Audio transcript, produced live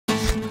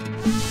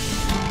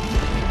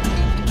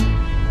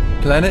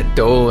Planet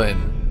Dolan.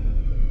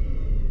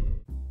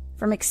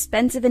 From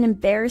expensive and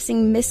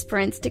embarrassing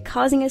misprints to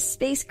causing a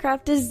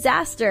spacecraft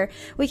disaster,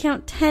 we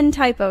count 10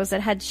 typos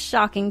that had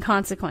shocking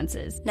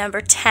consequences.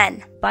 Number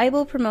 10.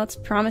 Bible promotes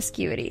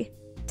promiscuity.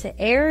 To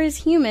err is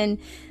human,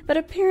 but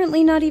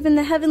apparently not even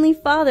the Heavenly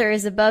Father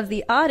is above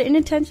the odd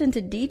inattention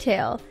to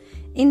detail.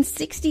 In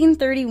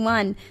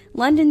 1631,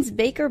 London's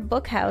Baker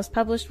Book House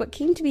published what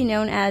came to be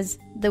known as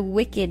the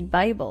Wicked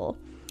Bible.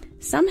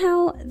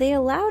 Somehow, they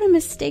allowed a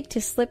mistake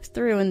to slip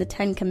through in the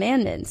Ten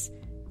Commandments.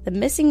 The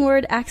missing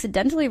word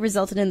accidentally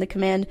resulted in the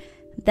command,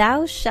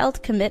 "Thou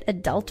shalt commit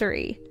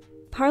adultery."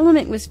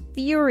 Parliament was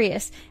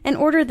furious and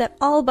ordered that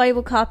all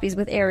Bible copies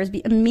with errors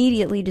be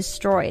immediately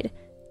destroyed.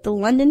 The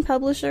London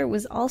publisher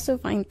was also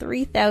fined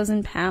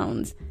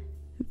 £3,000.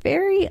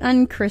 Very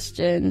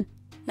unchristian.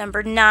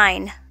 Number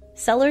 9.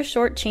 Seller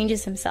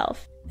shortchanges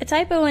himself. A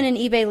typo in an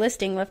eBay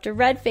listing left a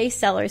red-faced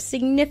seller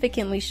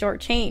significantly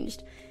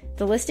shortchanged.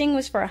 The listing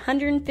was for a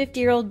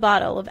 150-year-old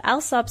bottle of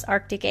Alsop's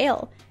Arctic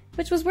Ale,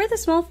 which was worth a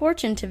small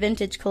fortune to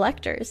vintage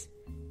collectors.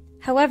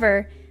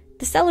 However,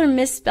 the seller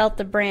misspelt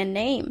the brand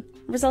name,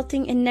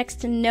 resulting in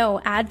next to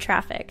no ad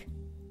traffic.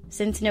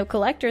 Since no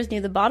collectors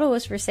knew the bottle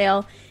was for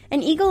sale,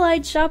 an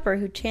eagle-eyed shopper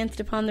who chanced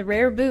upon the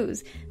rare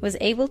booze was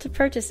able to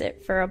purchase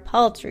it for a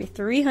paltry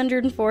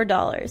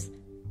 $304.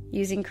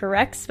 Using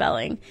correct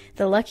spelling,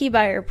 the lucky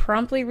buyer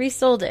promptly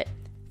resold it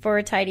for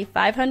a tidy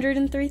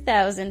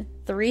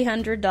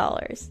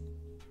 $503,300.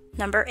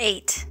 Number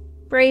 8.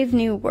 Brave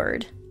new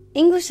word.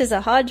 English is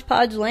a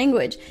hodgepodge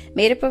language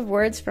made up of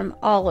words from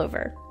all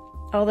over.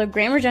 Although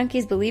grammar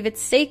junkies believe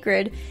it's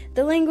sacred,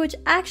 the language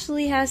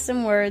actually has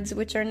some words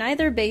which are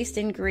neither based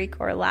in Greek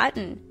or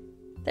Latin.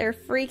 They're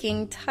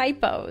freaking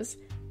typos.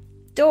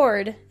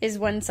 Dord is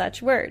one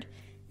such word.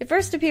 It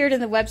first appeared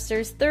in the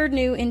Webster's Third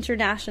New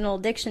International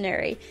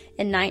Dictionary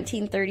in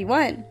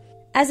 1931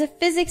 as a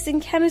physics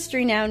and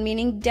chemistry noun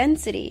meaning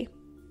density.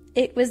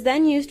 It was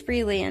then used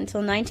freely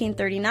until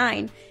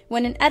 1939,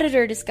 when an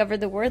editor discovered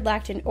the word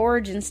lacked an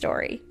origin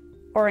story,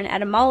 or an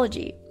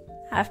etymology.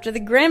 After the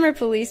grammar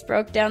police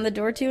broke down the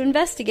door to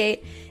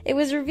investigate, it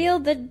was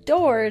revealed that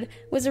Dord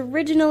was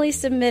originally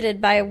submitted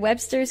by a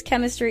Webster's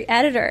chemistry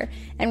editor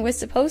and was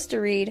supposed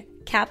to read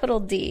capital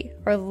D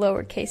or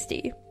lowercase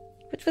d,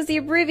 which was the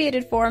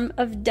abbreviated form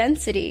of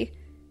density.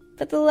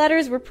 But the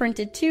letters were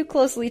printed too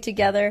closely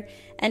together,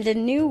 and a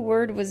new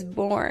word was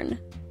born.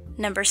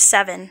 Number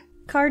 7.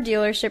 Car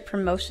dealership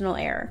promotional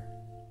error.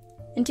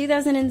 In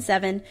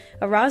 2007,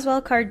 a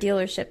Roswell car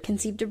dealership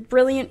conceived a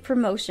brilliant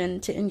promotion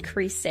to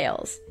increase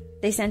sales.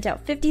 They sent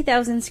out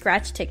 50,000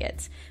 scratch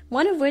tickets,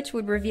 one of which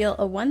would reveal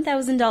a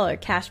 $1,000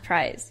 cash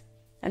prize.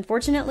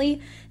 Unfortunately,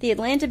 the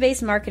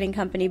Atlanta-based marketing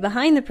company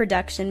behind the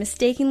production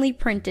mistakenly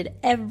printed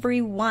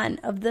every one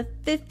of the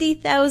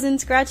 50,000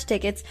 scratch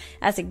tickets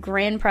as a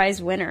grand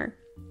prize winner.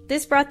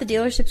 This brought the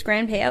dealership's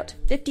grand payout to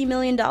 $50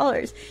 million,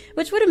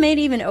 which would have made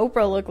even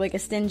Oprah look like a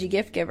stingy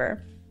gift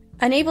giver.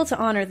 Unable to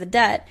honor the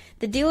debt,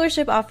 the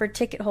dealership offered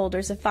ticket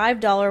holders a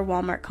 $5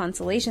 Walmart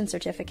consolation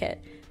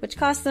certificate, which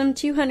cost them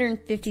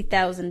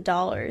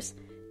 $250,000.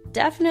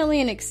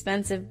 Definitely an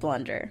expensive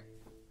blunder.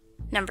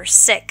 Number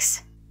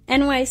 6.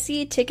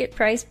 NYC ticket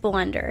price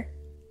blunder.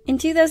 In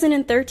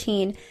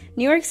 2013,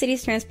 New York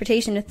City's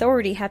Transportation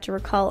Authority had to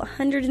recall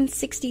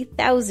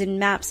 160,000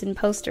 maps and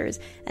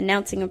posters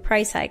announcing a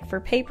price hike for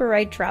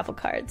paper-ride travel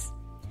cards.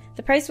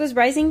 The price was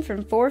rising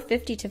from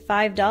 $4.50 to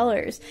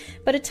 $5,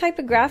 but a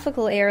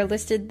typographical error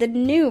listed the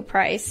new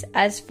price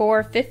as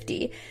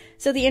 $4.50,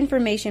 so the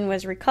information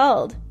was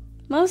recalled,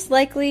 most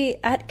likely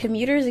at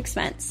commuters'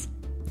 expense.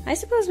 I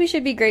suppose we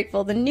should be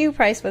grateful the new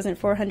price wasn't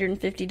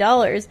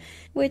 $450,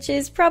 which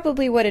is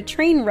probably what a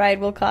train ride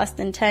will cost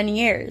in 10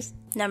 years.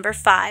 Number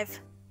 5.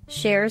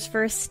 Shares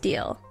for a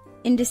steal.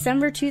 In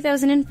December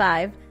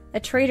 2005, a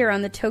trader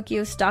on the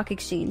Tokyo Stock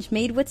Exchange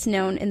made what's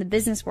known in the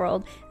business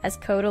world as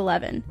Code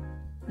 11.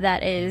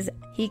 That is,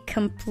 he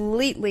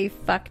completely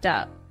fucked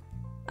up.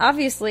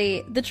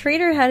 Obviously, the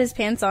trader had his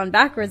pants on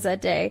backwards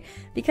that day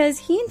because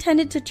he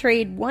intended to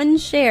trade one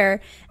share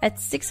at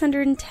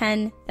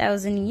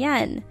 610,000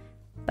 yen,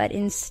 but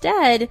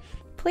instead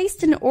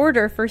placed an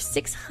order for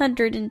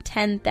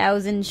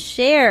 610,000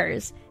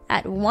 shares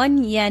at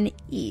 1 yen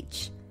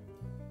each.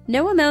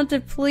 No amount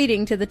of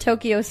pleading to the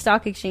Tokyo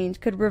Stock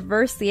Exchange could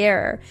reverse the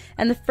error,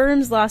 and the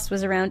firm's loss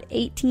was around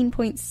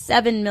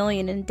 $18.7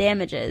 million in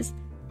damages.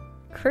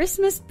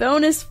 Christmas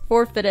bonus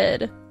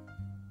forfeited.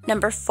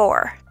 Number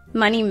 4.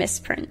 Money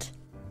misprint.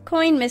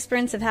 Coin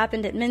misprints have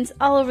happened at mints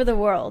all over the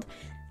world,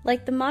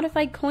 like the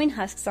modified coin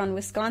husks on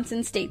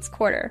Wisconsin State's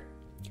quarter.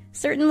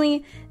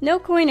 Certainly, no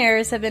coin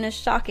errors have been as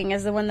shocking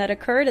as the one that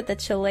occurred at the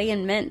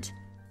Chilean Mint.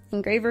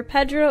 Engraver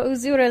Pedro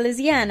Uzura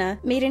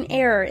Liziana made an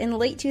error in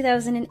late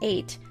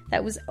 2008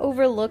 that was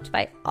overlooked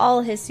by all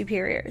his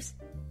superiors.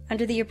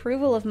 Under the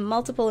approval of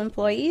multiple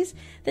employees,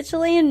 the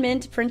Chilean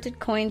Mint printed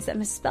coins that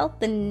misspelt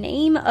the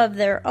name of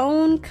their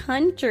own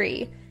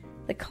country.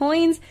 The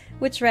coins,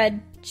 which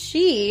read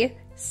Chi,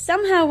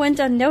 somehow went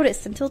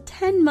unnoticed until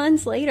 10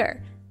 months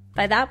later.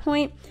 By that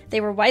point,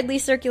 they were widely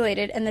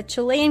circulated and the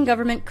Chilean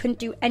government couldn't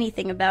do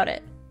anything about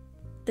it.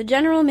 The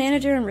general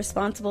manager and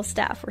responsible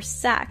staff were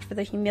sacked for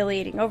the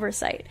humiliating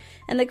oversight,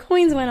 and the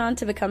coins went on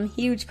to become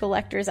huge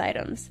collector's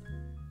items.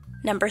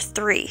 Number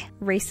 3.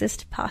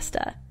 Racist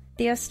pasta.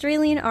 The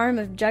Australian arm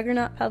of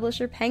juggernaut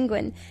publisher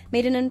Penguin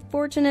made an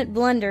unfortunate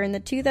blunder in the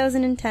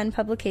 2010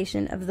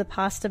 publication of the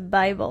Pasta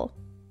Bible.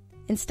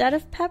 Instead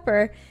of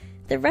pepper,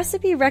 the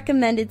recipe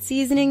recommended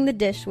seasoning the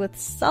dish with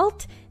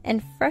salt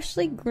and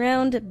freshly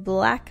ground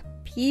black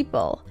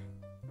people.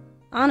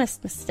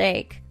 Honest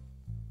mistake.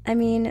 I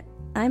mean,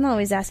 I'm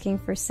always asking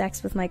for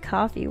sex with my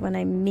coffee when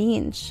I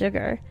mean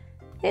sugar.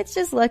 It's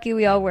just lucky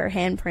we all wear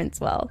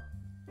handprints well.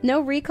 No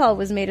recall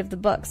was made of the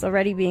books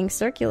already being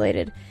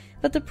circulated,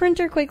 but the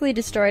printer quickly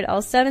destroyed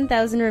all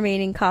 7,000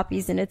 remaining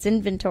copies in its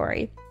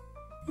inventory.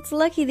 It's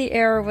lucky the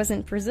error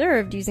wasn't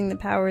preserved using the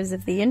powers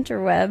of the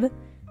interweb.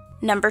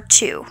 Number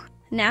 2.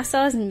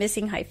 NASA's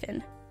missing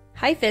hyphen.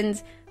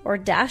 Hyphens, or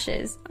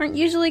dashes, aren't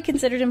usually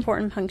considered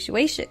important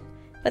punctuation,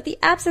 but the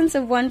absence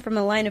of one from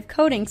a line of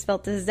coding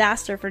spelled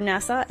disaster for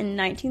NASA in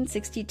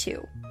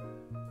 1962.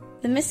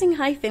 The missing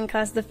hyphen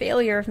caused the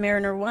failure of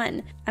Mariner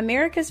 1,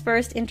 America's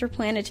first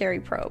interplanetary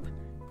probe.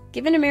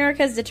 Given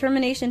America's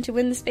determination to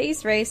win the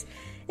space race,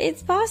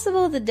 it's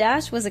possible the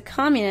dash was a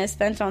communist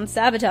bent on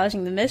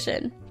sabotaging the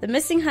mission. The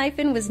missing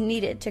hyphen was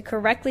needed to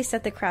correctly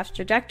set the craft's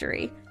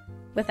trajectory.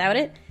 Without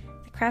it,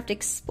 the craft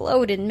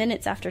exploded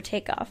minutes after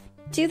takeoff.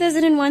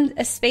 2001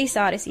 A Space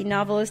Odyssey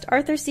novelist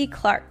Arthur C.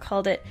 Clarke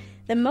called it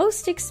the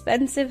most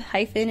expensive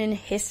hyphen in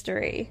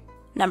history.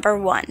 Number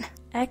 1.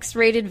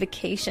 X-rated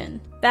vacation.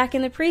 Back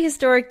in the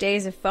prehistoric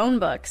days of phone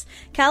books,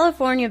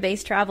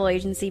 California-based travel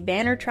agency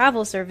Banner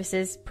Travel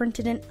Services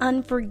printed an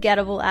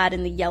unforgettable ad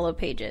in the Yellow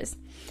Pages.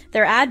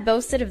 Their ad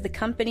boasted of the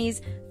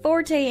company's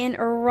forte in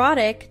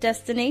erotic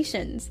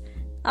destinations.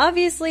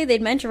 Obviously,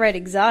 they'd meant to write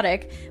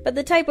exotic, but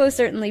the typo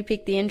certainly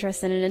piqued the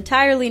interest in an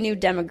entirely new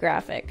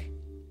demographic.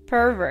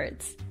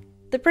 Perverts.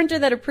 The printer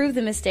that approved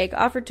the mistake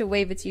offered to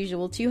waive its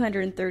usual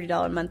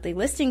 $230 monthly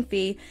listing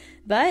fee,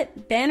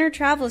 but Banner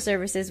Travel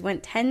Services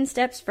went 10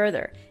 steps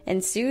further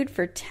and sued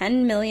for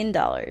 $10 million.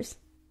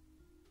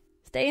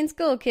 Stay in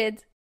school,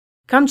 kids.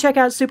 Come check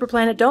out Super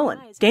Planet Dolan.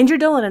 Danger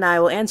Dolan and I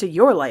will answer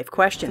your life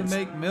questions. To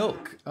make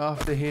milk.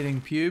 After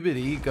hitting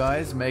puberty,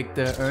 guys make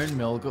their own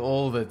milk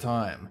all the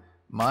time.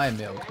 My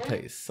milk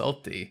tastes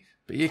salty,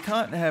 but you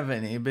can't have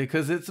any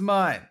because it's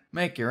mine.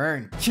 Make your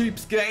own,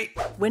 cheapskate.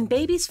 When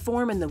babies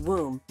form in the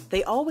womb,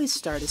 they always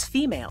start as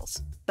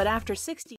females. But after 60